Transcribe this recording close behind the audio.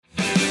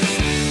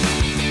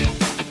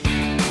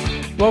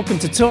Welcome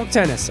to Talk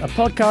Tennis, a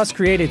podcast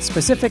created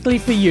specifically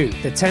for you,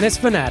 the tennis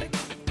fanatic.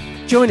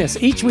 Join us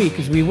each week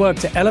as we work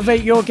to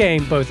elevate your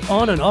game both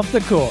on and off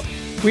the court.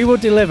 We will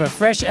deliver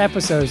fresh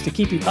episodes to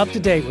keep you up to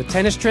date with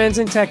tennis trends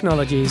and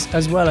technologies,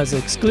 as well as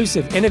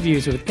exclusive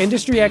interviews with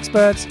industry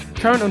experts,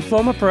 current and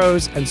former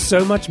pros, and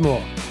so much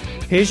more.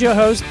 Here's your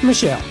host,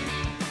 Michelle.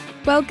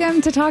 Welcome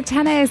to Talk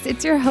Tennis.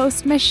 It's your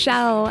host,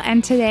 Michelle,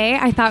 and today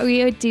I thought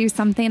we would do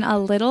something a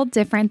little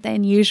different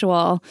than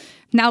usual.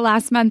 Now,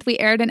 last month, we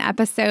aired an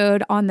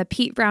episode on the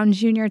Pete Brown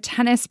Jr.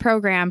 Tennis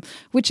Program,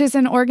 which is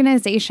an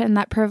organization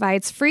that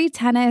provides free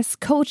tennis,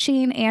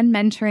 coaching, and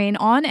mentoring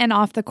on and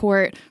off the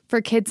court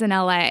for kids in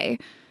LA.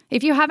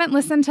 If you haven't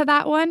listened to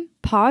that one,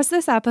 pause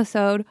this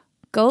episode,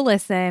 go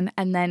listen,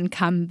 and then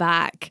come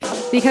back.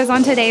 Because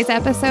on today's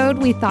episode,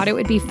 we thought it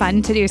would be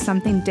fun to do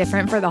something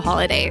different for the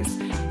holidays.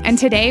 And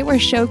today we're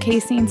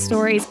showcasing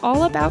stories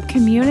all about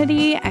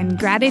community and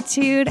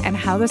gratitude and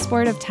how the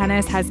sport of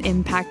tennis has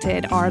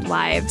impacted our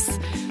lives.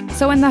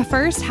 So in the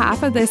first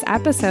half of this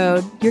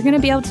episode, you're going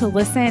to be able to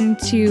listen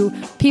to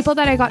people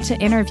that I got to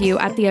interview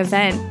at the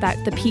event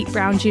that the Pete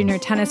Brown Jr.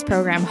 Tennis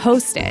Program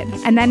hosted.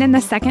 And then in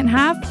the second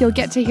half, you'll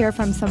get to hear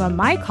from some of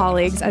my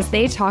colleagues as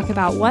they talk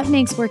about what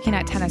makes working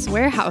at Tennis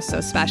Warehouse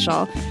so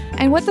special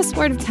and what the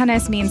sport of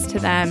tennis means to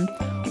them.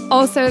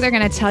 Also, they're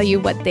going to tell you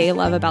what they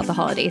love about the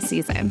holiday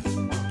season.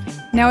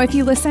 Now, if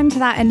you listened to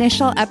that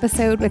initial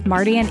episode with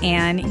Marty and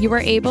Ann, you were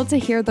able to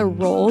hear the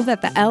role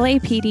that the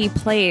LAPD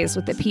plays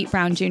with the Pete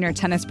Brown Jr.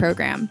 Tennis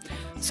Program.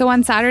 So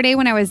on Saturday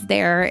when I was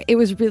there, it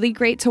was really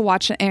great to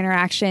watch the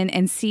interaction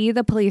and see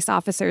the police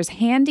officers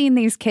handing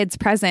these kids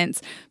presents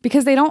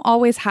because they don't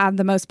always have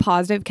the most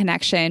positive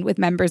connection with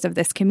members of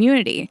this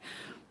community.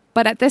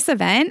 But at this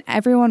event,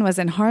 everyone was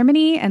in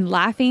harmony and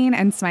laughing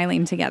and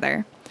smiling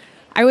together.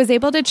 I was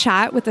able to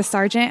chat with the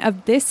sergeant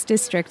of this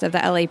district of the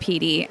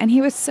LAPD, and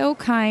he was so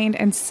kind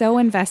and so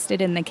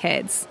invested in the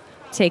kids.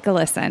 Take a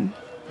listen.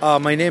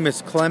 My name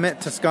is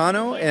Clement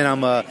Toscano, and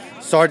I'm a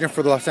sergeant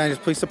for the Los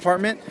Angeles Police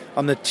Department.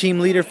 I'm the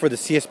team leader for the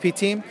CSP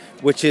team,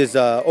 which is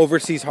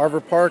oversees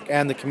Harvard Park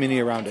and the community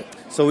around it.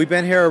 So we've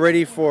been here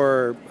already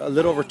for a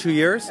little over 2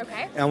 years,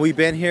 and we've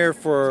been here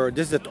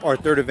this is our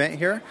third event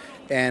here,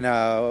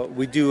 and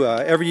we do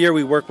every year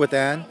we work with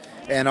Ann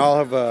and all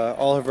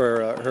of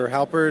her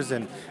helpers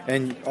and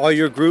all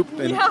your group,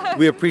 and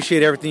we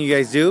appreciate everything you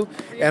guys do.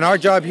 And our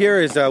job here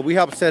is we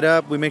help set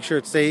up, we make sure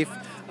it's safe,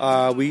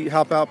 we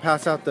help out,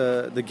 pass out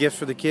the gifts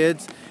for the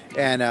kids,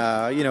 and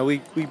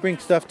we bring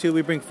stuff too.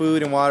 We bring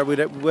food and water,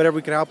 whatever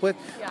we can help with,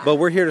 but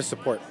we're here to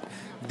support.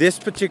 This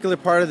particular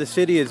part of the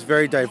city is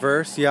very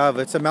diverse.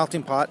 It's a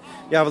melting pot.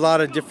 You have a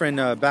lot of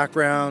different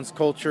backgrounds,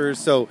 cultures,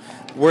 so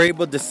we're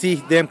able to see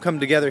them come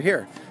together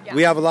here. Yeah.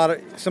 We have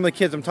some of the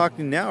kids I'm talking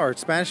to now are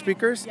Spanish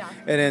speakers,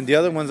 and then the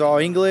other ones are all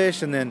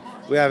English, and then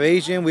we have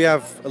Asian. We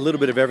have a little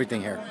bit of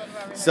everything here.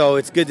 So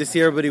it's good to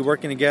see everybody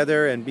working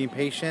together and being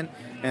patient,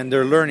 and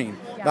they're learning.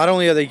 Not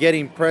only are they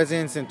getting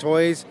presents and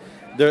toys,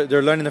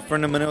 they're learning the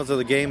fundamentals of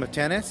the game of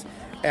tennis,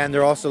 and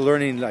they're also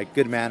learning like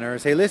good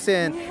manners. Hey,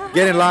 listen,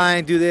 get in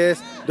line, do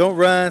this, don't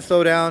run,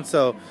 slow down.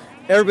 So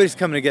everybody's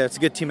coming together. It's a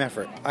good team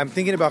effort. I'm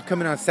thinking about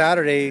coming on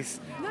Saturdays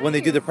when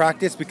they do the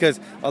practice, because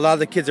a lot of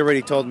the kids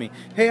already told me,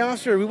 hey,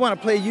 officer, we want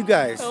to play you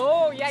guys.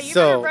 Oh, yeah, you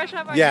better brush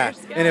up on your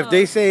skills. And if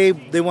they say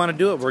they want to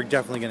do it, we're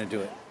definitely going to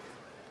do it.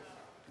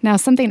 Now,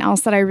 something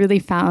else that I really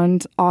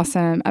found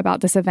awesome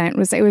about this event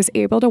was I was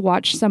able to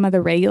watch some of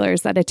the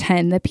regulars that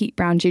attend the Pete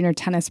Brown Jr.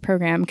 Tennis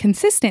Program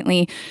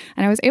consistently,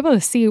 and I was able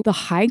to see the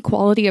high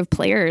quality of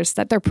players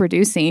that they're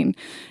producing.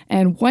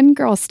 And one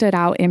girl stood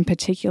out in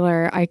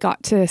particular. I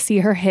got to see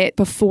her hit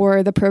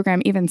before the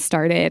program even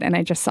started, and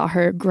I just saw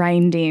her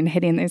grinding,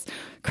 hitting these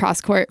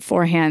cross-court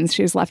forehands.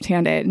 She was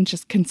left-handed and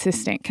just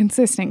consistent,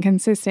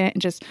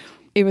 and just,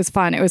 it was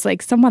fun. It was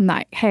like someone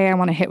that, hey, I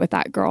want to hit with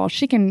that girl.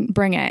 She can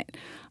bring it.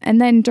 And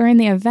then during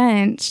the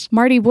event,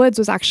 Marty Woods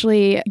was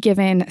actually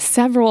given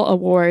several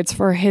awards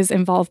for his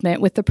involvement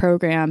with the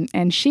program.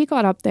 And she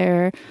got up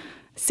there,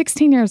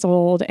 16 years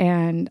old,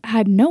 and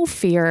had no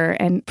fear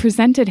and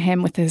presented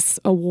him with this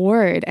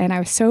award. And I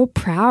was so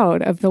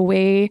proud of the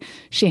way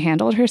she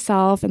handled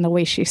herself and the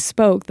way she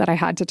spoke that I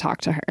had to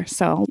talk to her.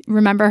 So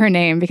remember her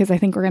name, because I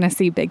think we're going to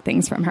see big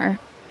things from her.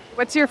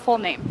 What's your full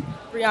name?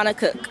 Brianna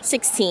Cook,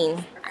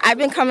 16. I've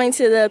been coming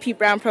to the Pete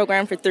Brown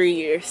program for 3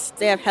 years.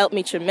 They have helped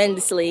me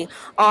tremendously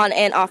on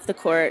and off the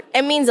court.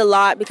 It means a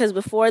lot because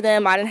before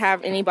them, I didn't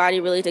have anybody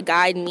really to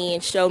guide me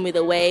and show me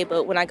the way.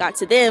 But when I got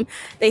to them,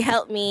 they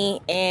helped me,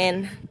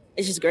 and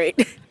it's just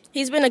great.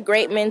 He's been a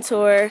great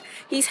mentor.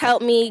 He's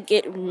helped me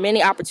get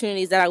many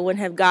opportunities that I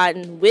wouldn't have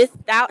gotten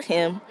without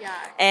him,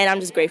 and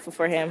I'm just grateful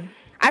for him.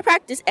 I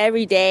practice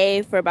every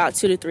day for about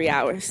 2 to 3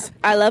 hours.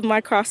 I love my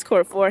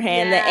cross-court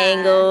forehand, the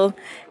angle,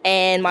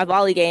 and my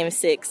volley game is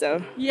sick,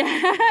 so.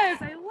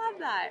 Yes, I love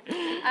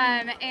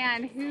that.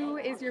 And who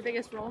is your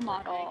biggest role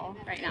model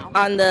right now?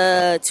 On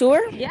the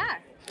tour? Yeah.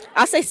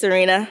 I'll say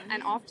Serena.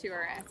 And off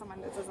tour, as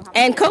someone that doesn't have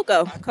and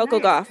Coco.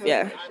 Coco Gauff,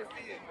 yeah.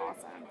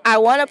 Awesome. I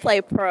want to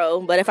play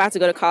pro, but if I have to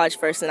go to college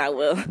first, then I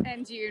will.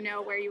 And do you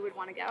know where you would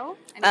want to go?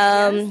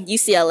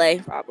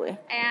 UCLA, probably.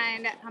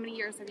 And how many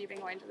years have you been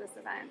going to this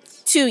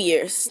event? 2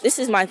 years. This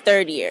is my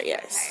 3rd year,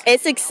 yes.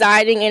 It's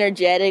exciting,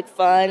 energetic,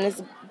 fun.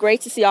 It's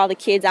great to see all the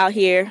kids out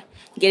here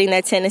getting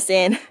their tennis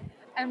in.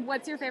 And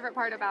what's your favorite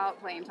part about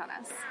playing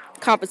tennis?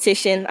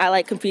 Competition. I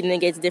like competing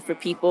against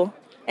different people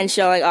and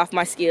showing off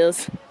my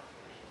skills.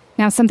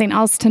 Now, something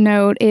else to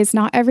note is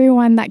not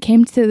everyone that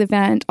came to the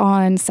event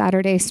on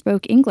Saturday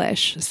spoke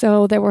English.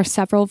 So there were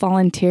several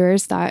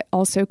volunteers that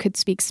also could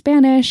speak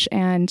Spanish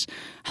and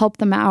help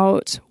them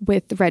out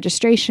with the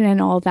registration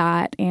and all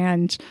that.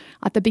 And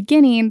at the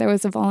beginning, there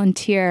was a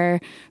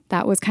volunteer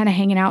that was kind of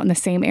hanging out in the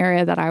same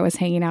area that I was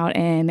hanging out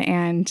in.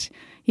 And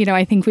you know,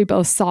 I think we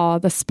both saw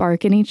the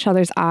spark in each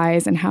other's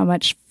eyes and how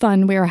much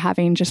fun we were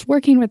having just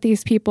working with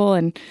these people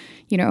and,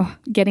 you know,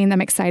 getting them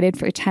excited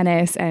for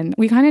tennis. And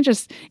we kind of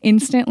just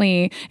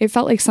instantly, it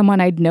felt like someone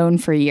I'd known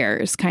for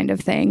years kind of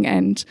thing.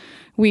 And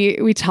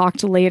we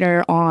talked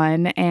later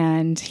on,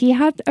 and he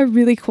had a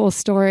really cool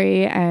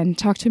story and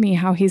talked to me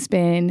how he's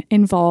been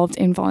involved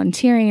in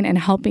volunteering and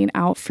helping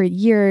out for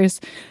years.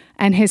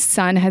 And his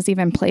son has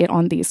even played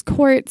on these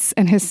courts,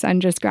 and his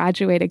son just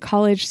graduated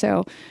college.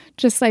 So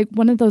just like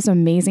one of those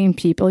amazing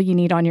people you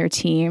need on your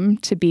team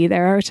to be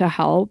there to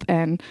help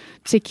and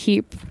to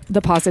keep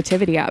the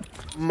positivity up.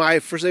 My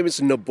first name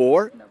is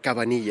Nabor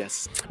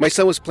Cabanillas. My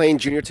son was playing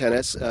junior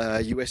tennis,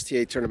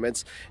 USTA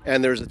tournaments,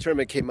 and there's a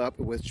tournament came up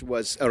which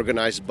was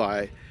organized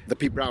by the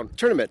Pete Brown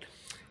tournament.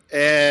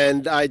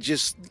 And I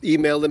just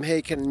emailed him,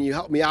 hey, can you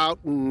help me out?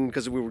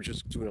 Because we were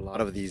just doing a lot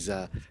of these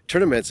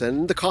tournaments,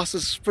 and the cost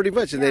is pretty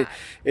much. And then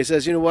he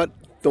says, you know what,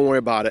 don't worry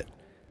about it.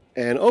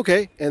 And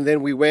okay, and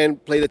then we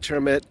went, played the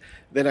tournament.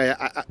 Then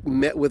I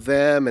met with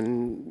them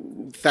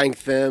and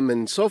thanked them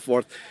and so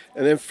forth.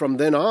 And then from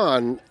then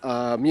on,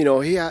 you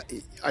know, I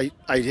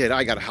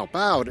got to help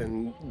out.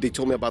 And they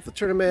told me about the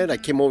tournament. I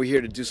came over here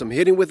to do some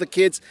hitting with the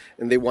kids,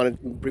 and they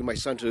wanted to bring my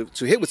son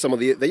to hit with some of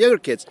the younger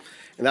kids.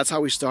 And that's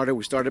how we started.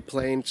 We started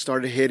playing,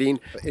 started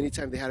hitting.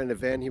 Anytime they had an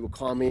event, he would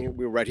call me.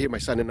 We were right here, my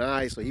son and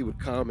I, so he would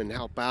come and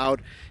help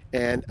out.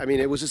 And, I mean,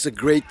 it was just a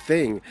great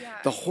thing. Yeah.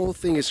 The whole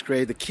thing is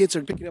great. The kids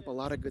are picking up a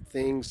lot of good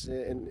things,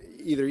 and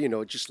either, you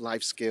know, just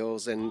life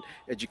skills and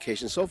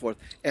education and so forth.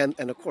 And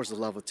of course, the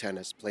love of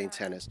tennis, playing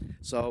tennis.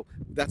 So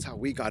that's how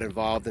we got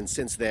involved. And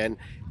since then,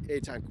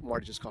 anytime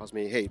Marty just calls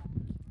me, hey,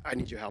 I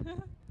need your help.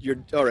 You're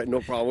all right, no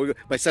problem.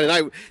 My son and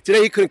I,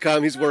 today he couldn't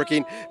come, he's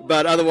working,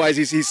 but otherwise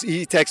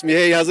he texts me,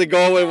 hey, how's it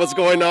going? What's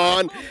going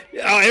on?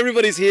 Oh,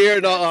 everybody's here.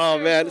 And, oh,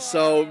 man.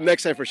 So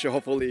next time for sure,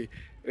 hopefully,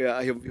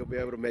 yeah, he'll be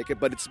able to make it.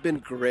 But it's been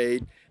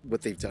great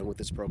what they've done with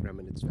this program,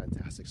 and it's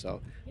fantastic.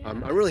 So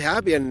I'm really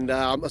happy, and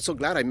I'm so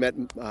glad I met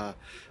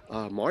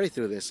Marty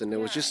through this. And it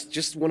was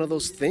just one of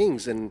those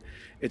things, and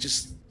it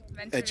just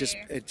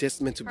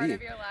meant to be.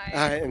 Of your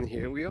life. And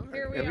here we are.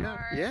 Here we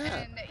are.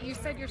 Yeah. And you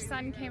said your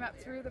son came up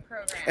through the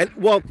program. And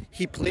well,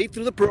 he played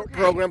through the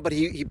program, but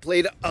he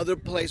played other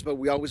places. But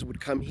we always would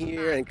come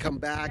here and come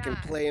back and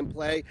play.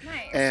 Nice.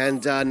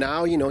 And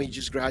now, you know, he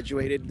just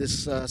graduated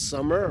this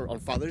summer on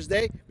Father's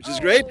Day, which is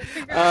great.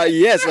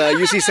 Yes,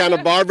 UC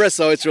Santa Barbara.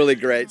 So it's really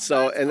great.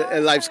 So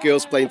and life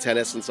skills, playing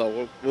tennis, and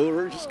so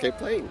we'll just keep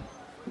playing.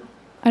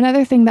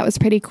 Another thing that was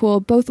pretty cool,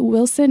 both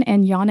Wilson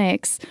and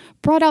Yonex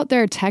brought out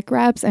their tech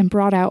reps and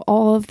brought out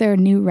all of their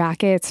new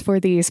rackets for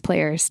these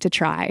players to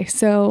try.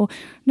 So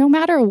no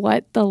matter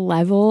what the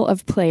level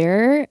of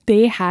player,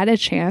 they had a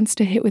chance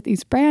to hit with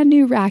these brand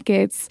new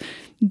rackets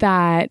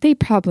that they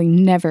probably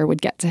never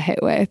would get to hit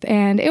with.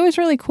 And it was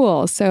really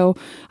cool. So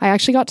I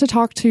actually got to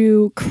talk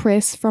to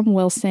Chris from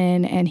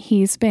Wilson, and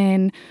he's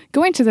been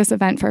going to this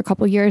event for a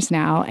couple years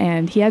now,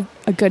 and he had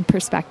a good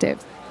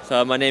perspective.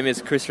 So my name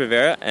is Chris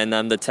Rivera, and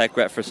I'm the tech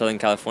rep for Southern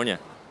California.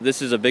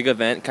 This is a big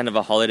event, kind of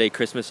a holiday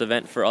Christmas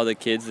event for all the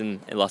kids in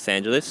Los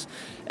Angeles.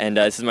 And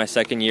this is my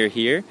second year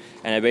here.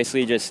 And I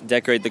basically just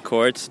decorate the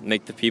courts,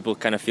 make the people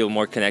kind of feel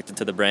more connected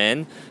to the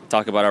brand,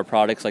 talk about our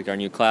products like our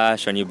new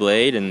Clash, our new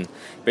Blade, and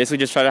basically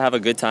just try to have a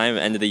good time,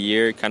 end of the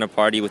year kind of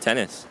party with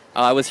tennis.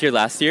 I was here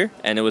last year,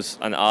 and it was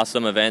an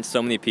awesome event,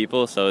 so many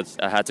people, so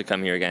I had to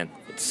come here again.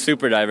 It's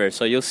super diverse,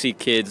 so you'll see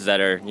kids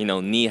that are, you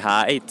know,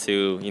 knee-high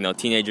to, you know,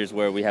 teenagers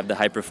where we have the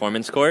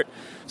high-performance court.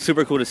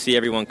 Super cool to see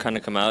everyone kind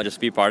of come out, just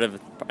be part of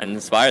it and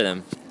inspire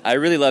them. I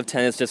really love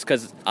tennis just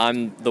because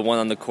I'm the one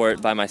on the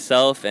court by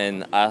myself,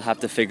 and I'll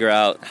have to figure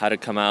out how to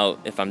come out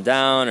if I'm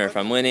down or if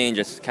I'm winning,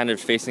 just kind of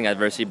facing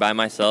adversity by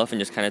myself and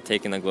just kind of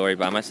taking the glory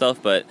by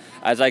myself. But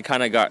as I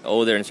kind of got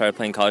older and started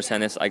playing college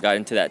tennis, I got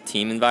into that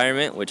team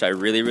environment, which I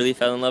really, really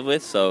fell in love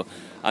with. So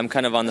I'm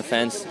kind of on the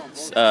fence,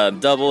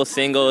 doubles,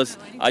 singles.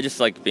 I just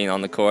like being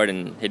on the court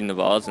and hitting the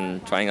balls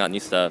and trying out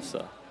new stuff.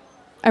 So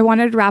I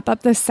wanted to wrap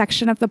up this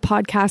section of the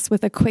podcast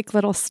with a quick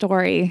little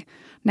story.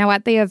 Now,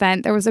 at the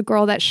event, there was a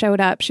girl that showed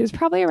up. She was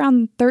probably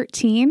around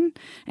 13,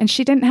 and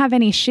she didn't have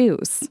any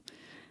shoes.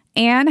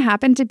 Anne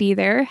happened to be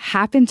there,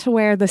 happened to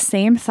wear the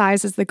same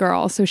size as the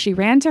girl, so she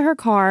ran to her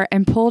car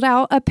and pulled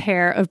out a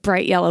pair of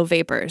bright yellow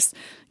Vapors,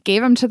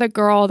 gave them to the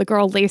girl. The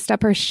girl laced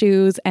up her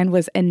shoes and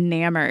was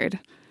enamored.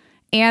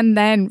 and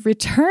then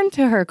returned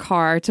to her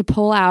car to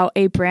pull out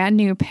a brand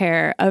new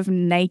pair of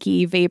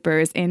Nike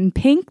Vapors in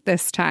pink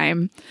this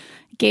time,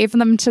 gave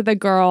them to the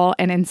girl,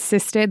 and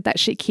insisted that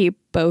she keep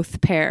both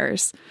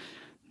pairs.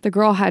 The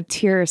girl had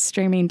tears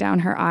streaming down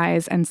her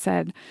eyes and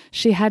said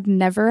she had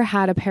never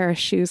had a pair of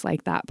shoes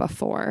like that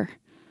before.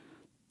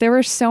 There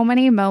were so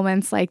many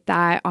moments like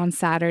that on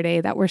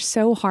Saturday that were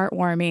so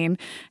heartwarming,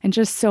 and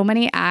just so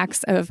many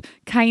acts of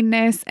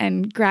kindness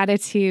and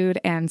gratitude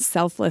and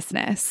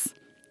selflessness.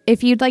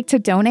 If you'd like to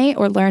donate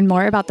or learn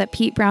more about the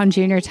Pete Brown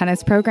Jr.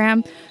 Tennis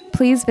Program,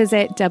 please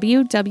visit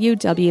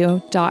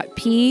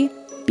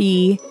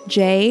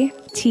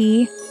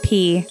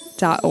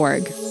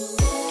www.pbjtp.org.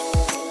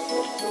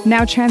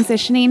 Now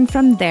transitioning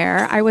from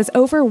there, I was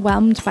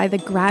overwhelmed by the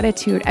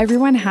gratitude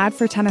everyone had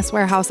for Tennis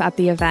Warehouse at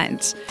the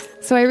event.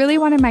 So I really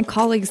wanted my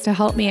colleagues to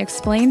help me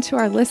explain to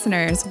our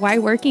listeners why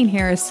working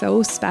here is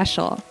so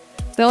special.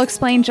 They'll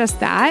explain just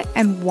that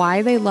and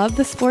why they love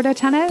the sport of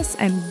tennis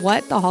and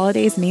what the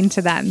holidays mean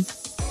to them.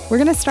 We're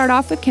going to start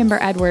off with Kimber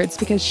Edwards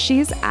because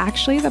she's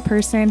actually the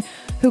person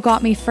who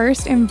got me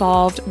first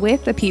involved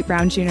with the Pete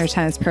Brown Jr.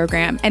 Tennis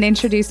Program and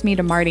introduced me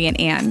to Marty and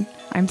Ann.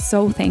 I'm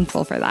so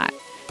thankful for that.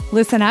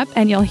 Listen up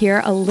and you'll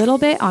hear a little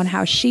bit on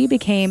how she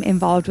became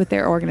involved with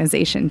their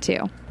organization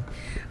too.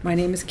 My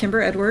name is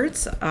Kimber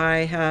Edwards. I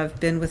have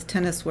been with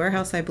Tennis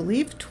Warehouse, I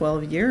believe,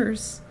 12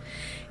 years,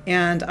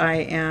 and I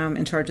am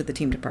in charge of the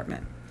team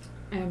department.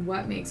 And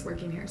what makes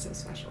working here so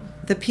special?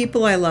 The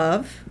people I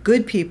love,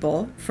 good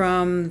people,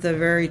 from the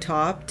very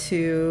top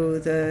to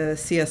the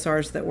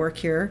CSRs that work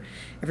here.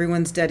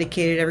 Everyone's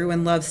dedicated,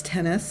 everyone loves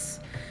tennis,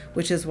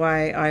 which is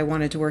why I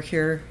wanted to work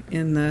here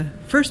in the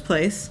first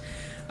place.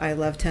 I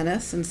love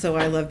tennis, and so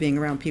I love being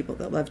around people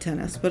that love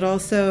tennis. But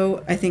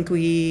also, I think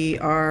we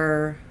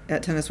are,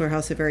 at Tennis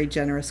Warehouse, a very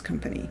generous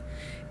company,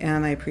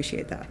 and I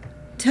appreciate that.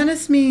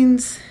 Tennis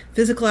means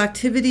physical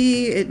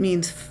activity, it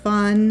means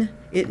fun,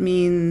 it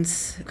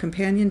means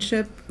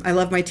companionship. I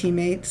love my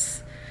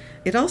teammates.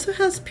 It also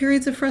has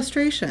periods of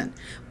frustration,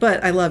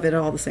 but I love it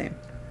all the same.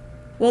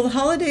 Well, the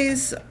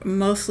holidays,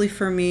 mostly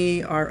for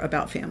me, are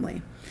about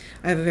family.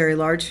 I have a very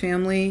large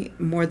family.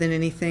 More than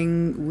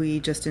anything, we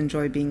just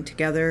enjoy being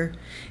together,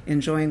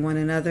 enjoying one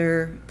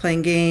another,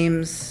 playing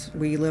games.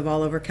 We live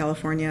all over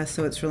California,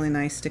 so it's really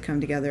nice to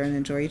come together and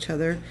enjoy each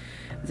other.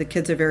 The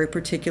kids are very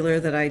particular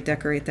that I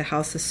decorate the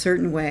house a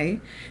certain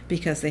way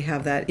because they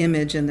have that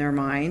image in their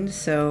mind,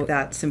 so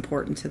that's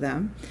important to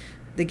them.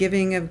 The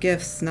giving of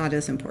gifts, not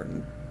as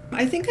important.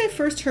 I think I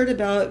first heard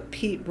about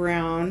Pete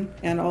Brown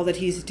and all that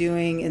he's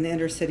doing in the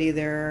inner city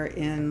there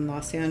in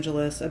Los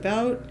Angeles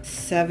about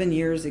 7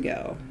 years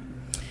ago.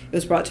 It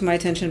was brought to my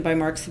attention by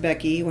Mark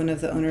Sebecki, one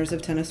of the owners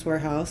of Tennis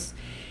Warehouse,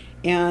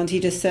 and he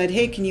just said,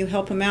 hey, can you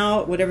help them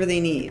out, whatever they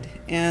need?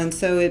 And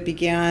so it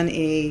began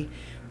a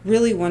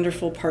really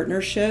wonderful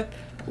partnership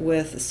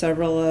with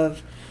several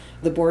of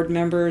the board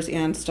members,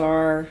 Ann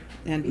Starr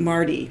and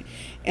Marty.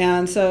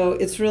 And so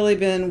it's really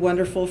been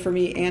wonderful for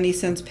me. Annie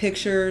sends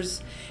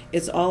pictures.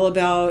 It's all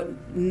about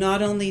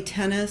not only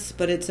tennis,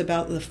 but it's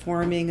about the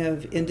forming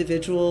of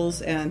individuals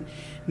and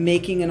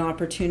making an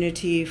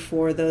opportunity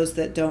for those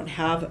that don't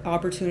have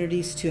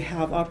opportunities to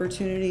have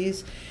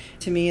opportunities.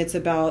 To me, it's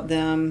about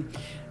them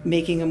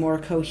making a more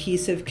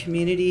cohesive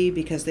community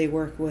because they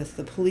work with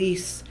the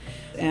police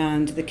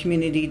and the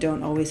community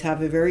don't always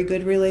have a very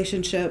good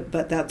relationship,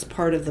 but that's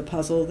part of the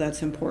puzzle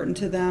that's important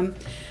to them.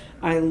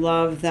 I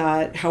love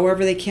that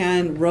however they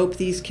can rope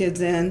these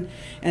kids in,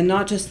 and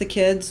not just the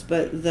kids,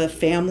 but the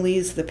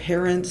families, the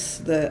parents,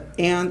 the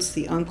aunts,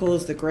 the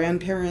uncles, the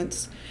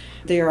grandparents.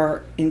 They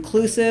are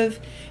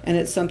inclusive, and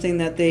it's something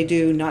that they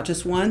do not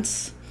just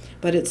once,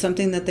 but it's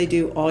something that they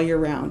do all year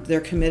round. They're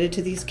committed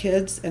to these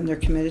kids, and they're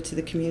committed to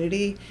the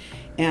community,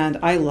 and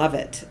I love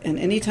it. And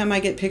anytime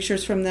I get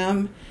pictures from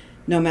them,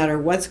 no matter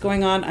what's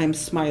going on, I'm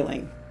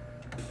smiling.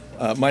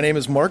 My name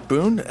is Mark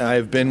Boone.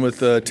 I've been with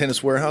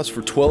Tennis Warehouse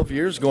for 12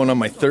 years, going on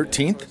my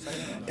 13th.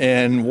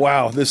 And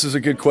wow, this is a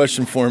good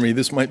question for me.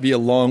 This might be a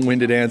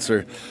long-winded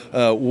answer.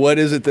 What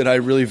is it that I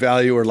really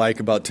value or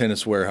like about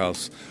Tennis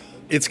Warehouse?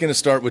 It's going to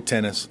start with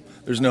tennis.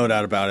 There's no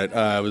doubt about it.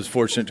 I was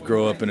fortunate to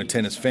grow up in a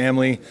tennis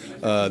family.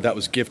 That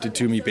was gifted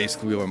to me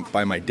basically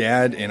by my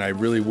dad, and I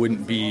really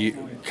wouldn't be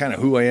kind of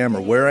who I am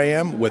or where I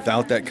am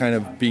without that kind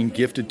of being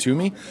gifted to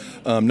me.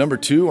 Number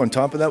two, on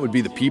top of that, would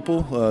be the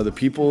people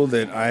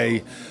that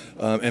I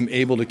am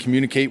able to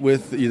communicate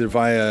with either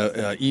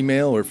via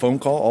email or phone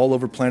call all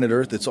over planet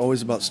Earth. It's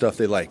always about stuff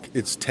they like.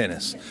 It's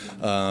tennis.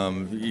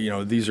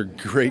 These are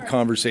great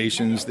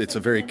conversations. It's a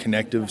very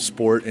connective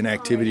sport and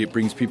activity. It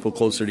brings people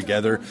closer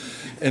together.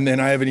 And then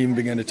I haven't even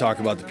begun to talk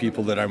about the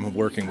people that I'm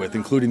working with,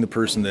 including the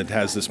person that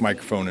has this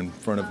microphone in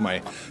front of my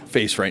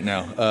face right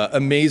now.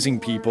 Amazing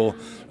people,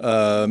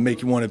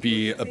 make you want to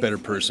be a better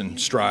person,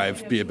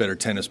 strive, be a better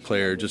tennis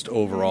player, just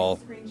overall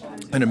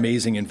an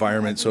amazing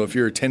environment. So if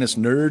you're a tennis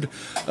nerd,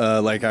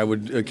 like I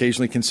would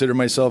occasionally consider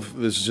myself,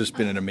 this has just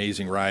been an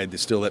amazing ride. They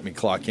still let me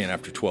clock in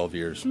after 12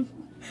 years.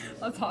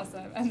 That's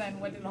awesome. And then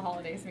what do the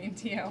holidays mean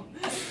to you?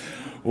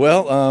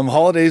 Well,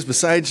 holidays,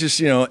 besides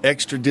just,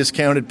 extra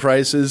discounted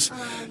prices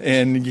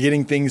and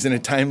getting things in a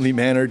timely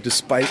manner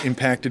despite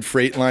impacted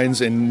freight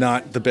lines and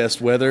not the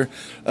best weather,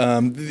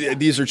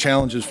 these are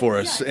challenges for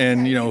us.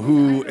 And,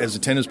 who, as a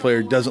tennis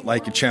player, doesn't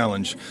like a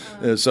challenge?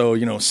 So,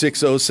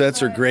 6-0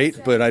 sets are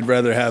great, but I'd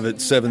rather have it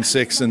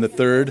 7-6 in the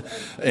third.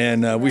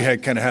 And we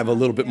had kind of have a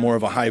little bit more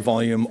of a high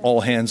volume,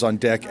 all hands on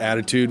deck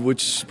attitude,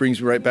 which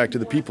brings me right back to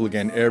the people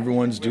again.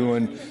 Everyone's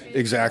doing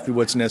exactly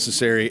what's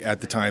necessary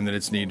at the time that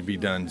it's needed to be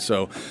done.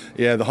 So,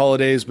 yeah, the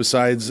holidays,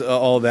 besides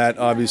all that,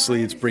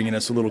 obviously it's bringing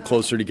us a little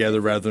closer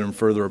together rather than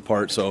further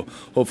apart. So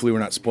hopefully we're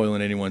not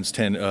spoiling anyone's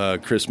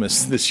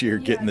Christmas this year,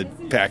 getting the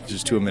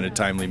packages to them in a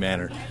timely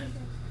manner.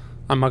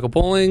 I'm Michael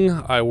Bowling.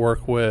 I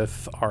work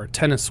with our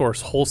Tennis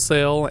Source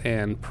wholesale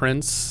and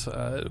prints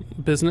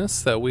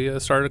business that we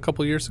started a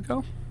couple years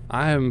ago.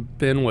 I have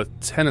been with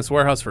Tennis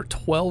Warehouse for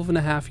 12 and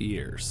a half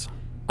years.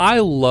 I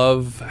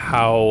love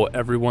how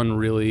everyone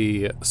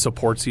really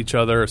supports each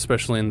other,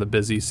 especially in the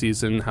busy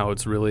season, how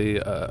it's really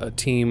a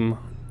team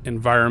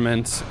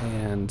environment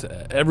and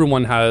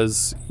everyone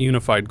has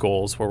unified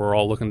goals where we're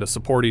all looking to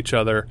support each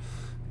other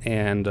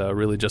and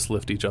really just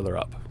lift each other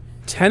up.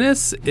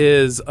 Tennis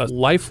is a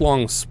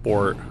lifelong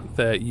sport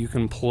that you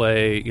can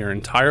play your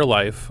entire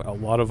life. A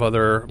lot of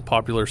other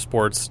popular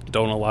sports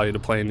don't allow you to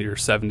play into your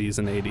 70s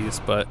and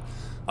 80s, but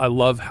I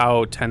love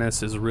how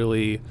tennis is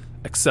really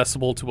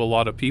accessible to a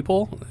lot of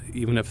people,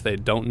 even if they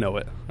don't know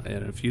it.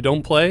 And if you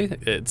don't play,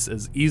 it's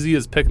as easy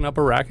as picking up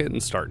a racket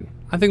and starting.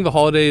 I think the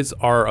holidays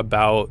are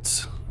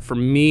about, for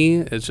me,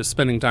 it's just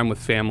spending time with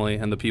family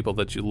and the people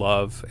that you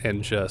love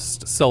and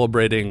just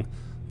celebrating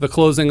the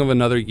closing of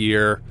another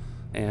year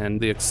and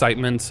the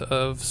excitement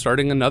of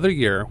starting another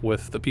year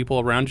with the people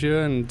around you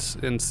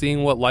and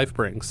seeing what life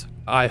brings.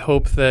 I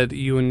hope that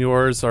you and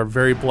yours are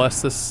very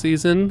blessed this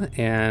season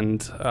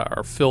and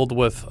are filled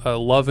with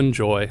love and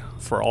joy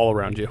for all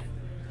around you.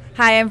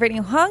 Hi, I'm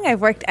Brittany Huang.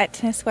 I've worked at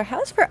Tennis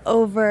Warehouse for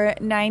over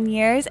 9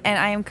 years, and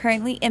I am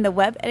currently in the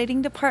web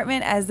editing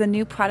department as the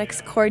new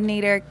products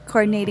coordinator,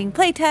 coordinating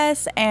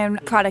playtests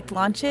and product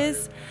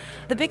launches.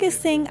 The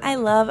biggest thing I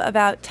love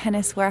about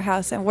Tennis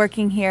Warehouse and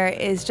working here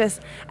is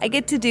just I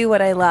get to do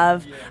what I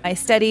love. I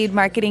studied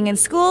marketing in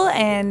school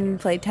and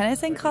played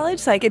tennis in college,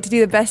 so I get to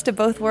do the best of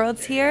both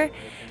worlds here.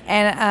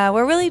 And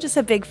we're really just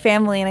a big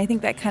family, and I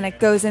think that kind of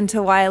goes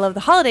into why I love the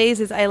holidays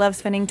is I love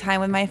spending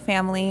time with my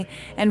family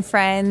and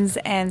friends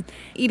and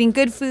eating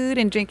good food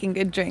and drinking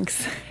good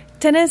drinks.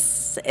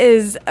 Tennis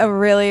is a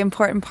really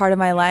important part of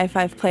my life.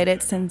 I've played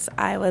it since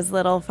I was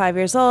little, 5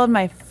 years old.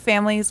 My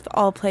family's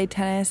all played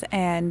tennis,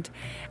 and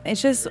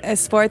it's just a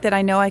sport that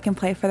I know I can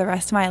play for the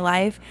rest of my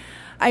life.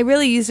 I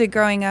really used it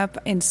growing up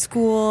in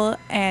school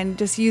and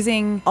just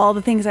using all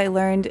the things I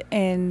learned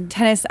in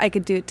tennis, I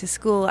could do it to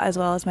school as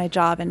well as my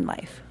job and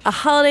life. A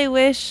holiday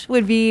wish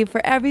would be for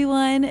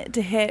everyone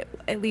to hit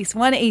at least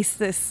one ace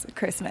this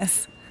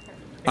Christmas.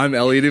 I'm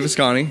Elliot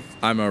Viscani.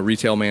 I'm a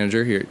retail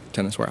manager here at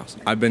Tennis Warehouse.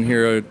 I've been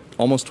here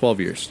almost 12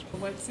 years.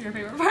 What's your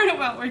favorite part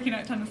about working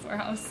at Tennis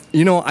Warehouse?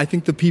 I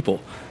think the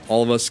people.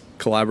 All of us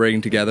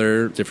collaborating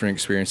together, different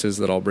experiences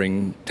that all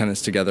bring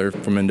tennis together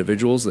from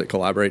individuals that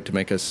collaborate to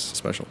make us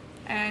special.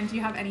 And do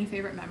you have any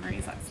favorite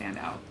memories that stand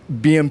out?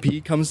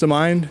 BMP comes to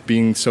mind,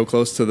 being so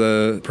close to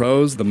the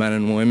pros, the men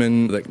and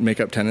women that make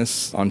up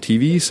tennis on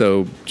TV.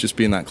 So just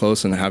being that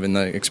close and having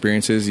the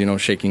experiences,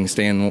 shaking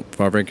Stan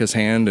Wawrinka's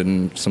hand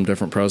and some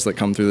different pros that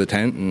come through the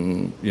tent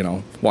and,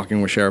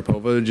 walking with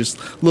Sharapova,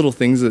 just little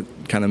things that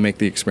kind of make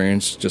the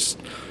experience just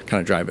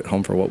kind of drive it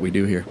home for what we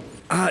do here.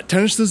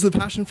 Tennis is the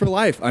passion for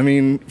life. I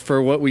mean,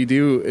 for what we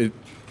do,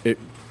 it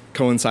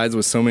coincides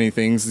with so many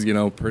things.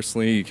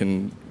 Personally, you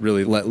can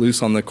really let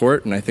loose on the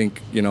court, and I think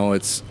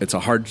it's a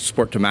hard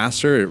sport to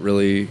master. It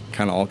really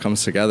kind of all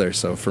comes together.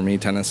 So for me,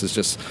 tennis is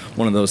just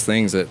one of those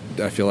things that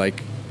I feel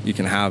like you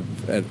can have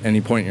at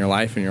any point in your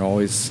life, and you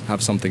always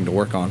have something to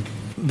work on.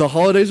 The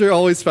holidays are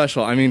always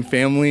special. I mean,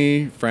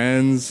 family,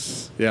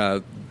 friends,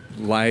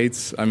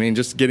 lights. I mean,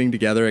 just getting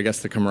together. I guess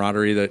the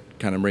camaraderie that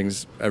kind of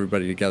brings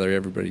everybody together.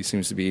 Everybody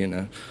seems to be in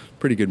a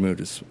pretty good mood,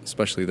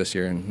 especially this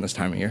year and this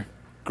time of year.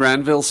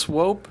 Granville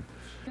Swope,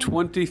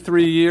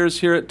 23 years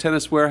here at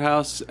Tennis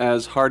Warehouse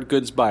as hard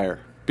goods buyer,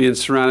 being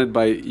surrounded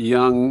by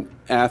young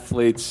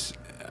athletes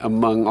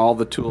among all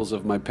the tools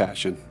of my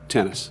passion,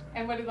 tennis.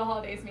 And what do the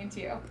holidays mean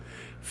to you?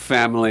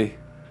 Family.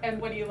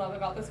 And what do you love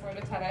about the sport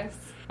of tennis?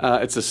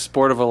 It's a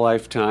sport of a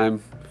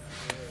lifetime.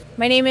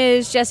 My name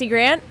is Jessie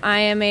Grant. I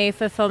am a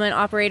fulfillment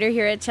operator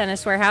here at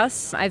Tennis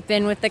Warehouse. I've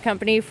been with the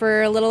company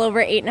for a little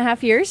over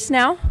 8.5 years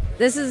now.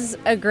 This is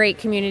a great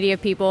community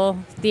of people.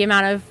 The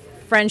amount of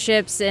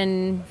friendships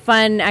and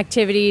fun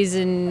activities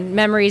and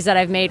memories that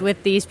I've made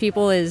with these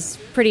people is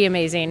pretty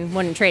amazing.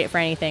 Wouldn't trade it for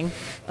anything.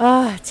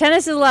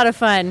 Tennis is a lot of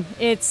fun.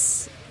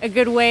 It's a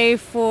good way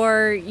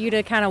for you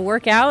to kind of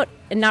work out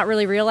and not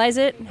really realize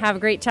it, have a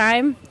great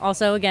time.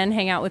 Also, again,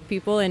 hang out with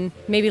people and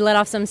maybe let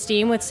off some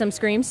steam with some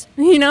screams,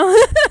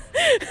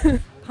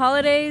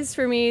 Holidays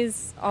for me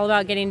is all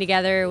about getting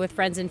together with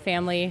friends and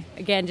family.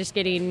 Again, just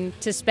getting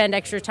to spend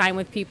extra time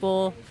with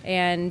people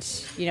and,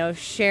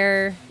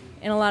 share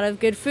in a lot of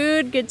good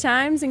food, good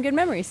times, and good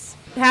memories.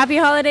 Happy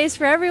holidays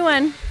for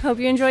everyone. Hope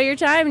you enjoy your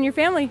time and your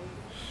family.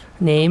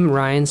 Name,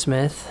 Ryan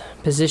Smith.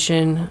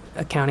 Position,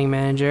 accounting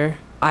manager.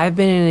 I've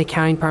been in the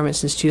accounting department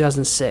since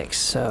 2006,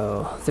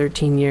 so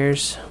 13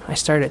 years. I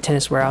started at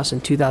Tennis Warehouse in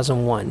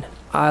 2001.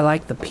 I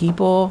like the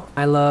people.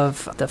 I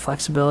love the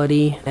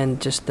flexibility and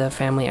just the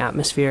family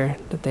atmosphere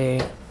that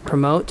they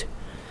promote,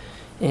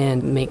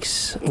 and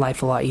makes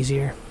life a lot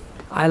easier.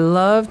 I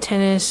love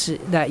tennis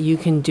that you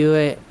can do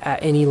it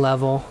at any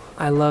level.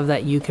 I love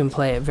that you can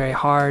play it very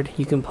hard,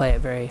 you can play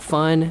it very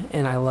fun,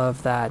 and I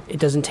love that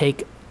it doesn't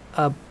take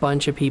a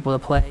bunch of people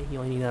to play. You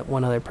only need that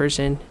one other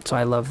person. So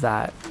I love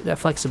that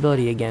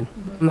flexibility again.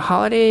 The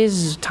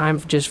holidays is time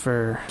just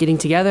for getting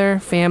together,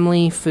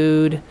 family,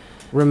 food,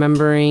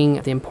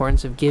 remembering the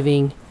importance of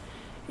giving,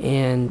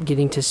 and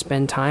getting to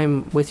spend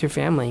time with your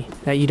family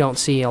that you don't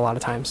see a lot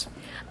of times.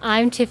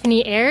 I'm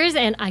Tiffany Ayers,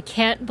 and I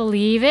can't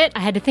believe it. I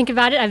had to think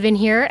about it. I've been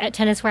here at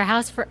Tennis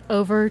Warehouse for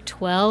over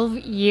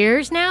 12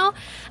 years now.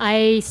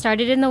 I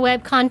started in the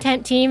web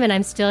content team, and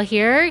I'm still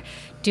here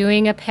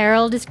doing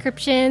apparel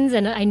descriptions,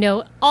 and I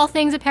know all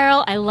things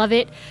apparel. I love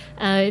it.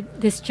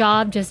 This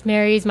job just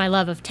marries my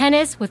love of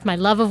tennis with my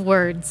love of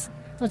words.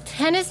 Well,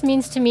 tennis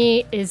means to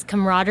me is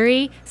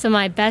camaraderie, so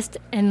my best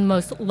and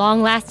most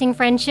long-lasting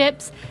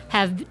friendships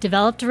have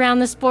developed around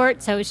the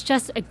sport, so it's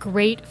just a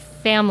great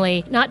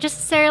family. Not just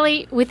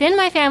necessarily within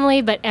my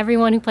family, but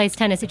everyone who plays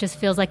tennis, it just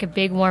feels like a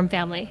big, warm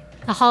family.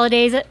 The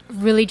holidays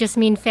really just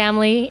mean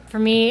family for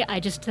me.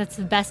 That's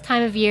the best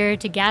time of year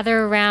to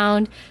gather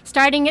around,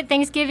 starting at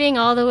Thanksgiving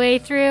all the way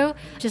through.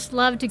 Just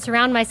love to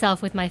surround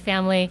myself with my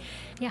family.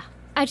 Yeah.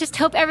 I just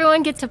hope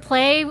everyone gets to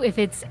play. If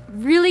it's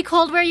really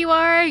cold where you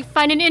are,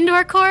 find an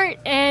indoor court.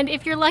 And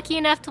if you're lucky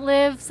enough to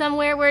live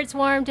somewhere where it's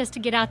warm, just to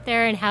get out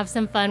there and have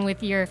some fun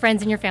with your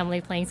friends and your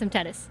family playing some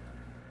tennis.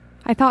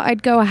 I thought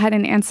I'd go ahead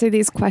and answer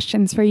these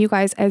questions for you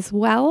guys as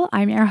well.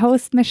 I'm your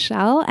host,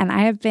 Michelle, and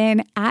I have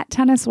been at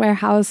Tennis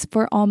Warehouse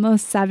for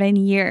almost 7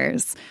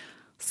 years.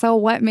 So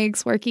what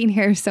makes working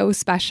here so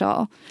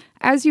special?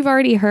 As you've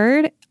already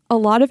heard, a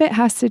lot of it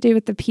has to do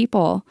with the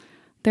people.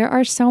 There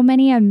are so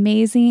many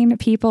amazing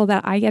people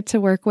that I get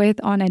to work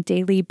with on a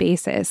daily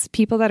basis.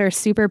 People that are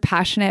super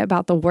passionate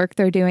about the work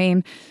they're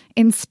doing,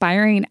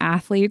 inspiring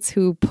athletes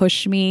who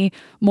push me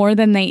more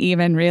than they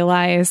even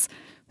realize.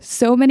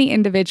 So many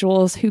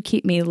individuals who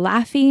keep me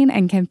laughing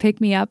and can pick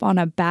me up on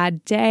a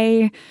bad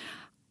day.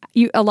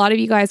 A lot of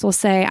you guys will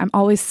say I'm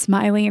always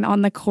smiling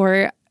on the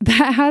court.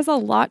 That has a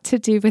lot to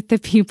do with the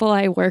people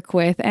I work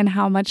with and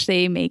how much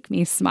they make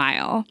me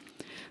smile.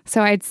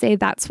 So I'd say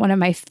that's one of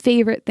my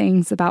favorite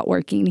things about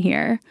working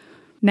here.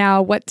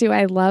 Now, what do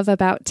I love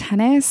about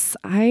tennis?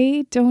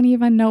 I don't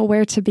even know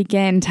where to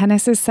begin.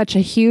 Tennis is such a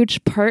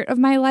huge part of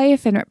my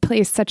life, and it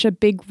plays such a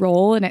big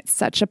role, and it's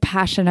such a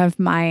passion of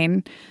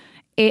mine.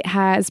 It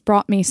has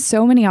brought me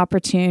so many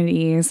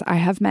opportunities. I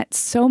have met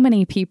so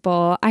many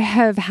people. I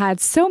have had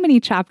so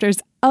many chapters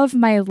of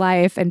my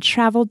life and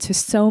traveled to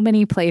so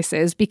many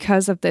places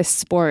because of this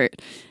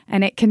sport.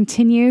 And it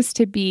continues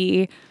to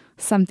be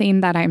something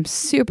that I'm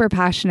super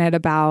passionate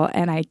about,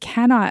 and I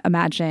cannot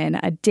imagine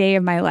a day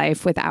of my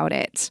life without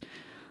it.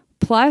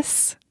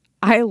 Plus,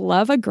 I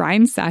love a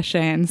grind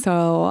session.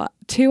 So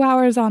 2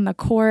 hours on the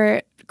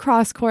court,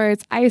 cross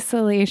courts,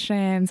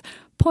 isolations,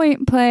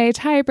 point play,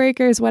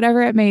 tiebreakers,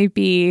 whatever it may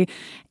be.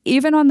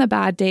 Even on the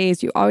bad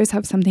days, you always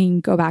have something you can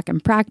go back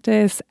and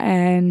practice,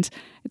 and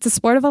it's a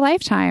sport of a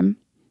lifetime.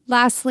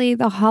 Lastly,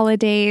 the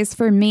holidays.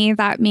 For me,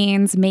 that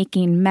means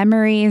making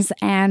memories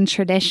and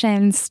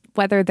traditions,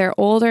 whether they're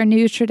old or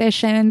new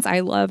traditions. I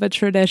love a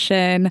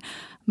tradition.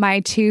 My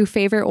 2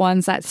 favorite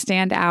ones that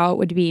stand out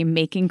would be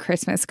making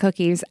Christmas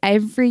cookies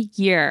every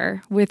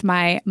year with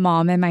my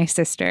mom and my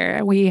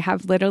sister. We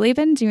have literally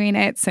been doing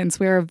it since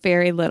we were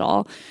very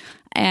little.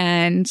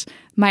 And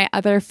my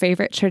other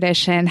favorite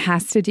tradition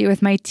has to do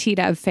with my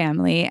T-Dub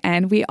family.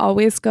 And we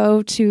always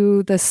go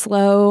to the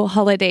SLO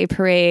holiday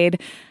parade.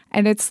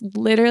 And it's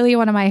literally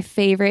one of my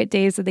favorite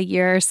days of the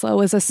year.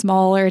 SLO is a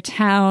smaller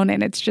town,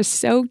 and it's just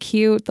so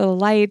cute. The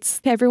lights,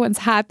 everyone's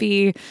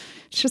happy.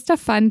 It's just a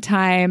fun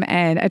time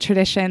and a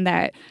tradition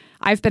that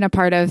I've been a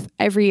part of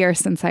every year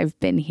since I've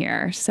been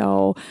here.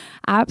 So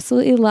I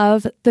absolutely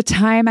love the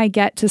time I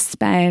get to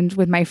spend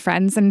with my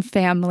friends and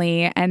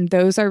family. And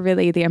those are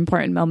really the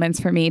important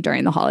moments for me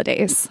during the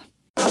holidays.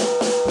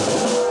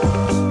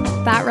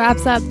 That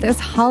wraps up this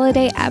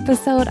holiday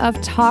episode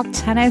of Talk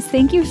Tennis.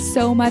 Thank you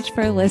so much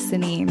for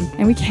listening.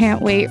 And we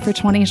can't wait for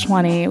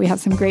 2020. We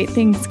have some great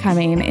things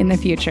coming in the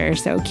future.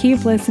 So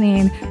keep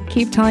listening,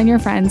 keep telling your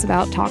friends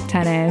about Talk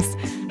Tennis,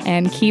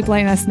 and keep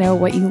letting us know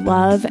what you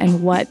love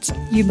and what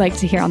you'd like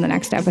to hear on the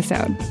next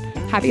episode.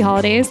 Happy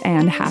holidays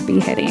and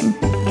happy hitting.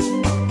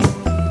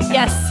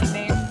 Yes.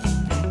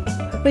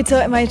 Wait, so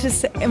am I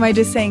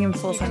just saying in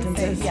full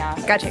sentences? Yeah.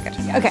 Gotcha.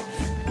 Okay.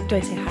 Do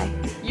I say hi?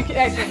 You can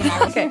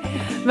actually.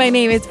 Okay. My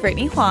name is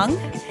Brittany Huang,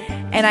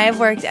 and I have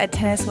worked at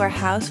Tennis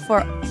Warehouse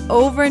for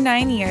over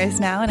 9 years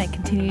now, and I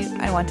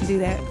want to do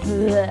that.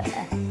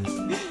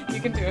 You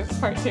can do it.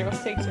 Part 2.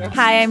 Take 2.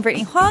 Hi, I'm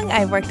Brittany Huang.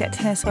 I worked at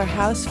Tennis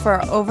Warehouse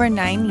for over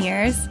 9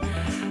 years.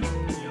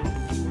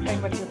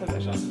 And what's your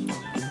position?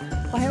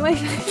 Why am I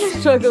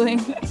struggling?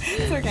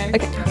 It's okay.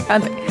 Okay.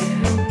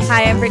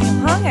 Hi, I'm Brittany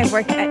Huang. I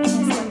worked at Tennis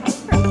Warehouse.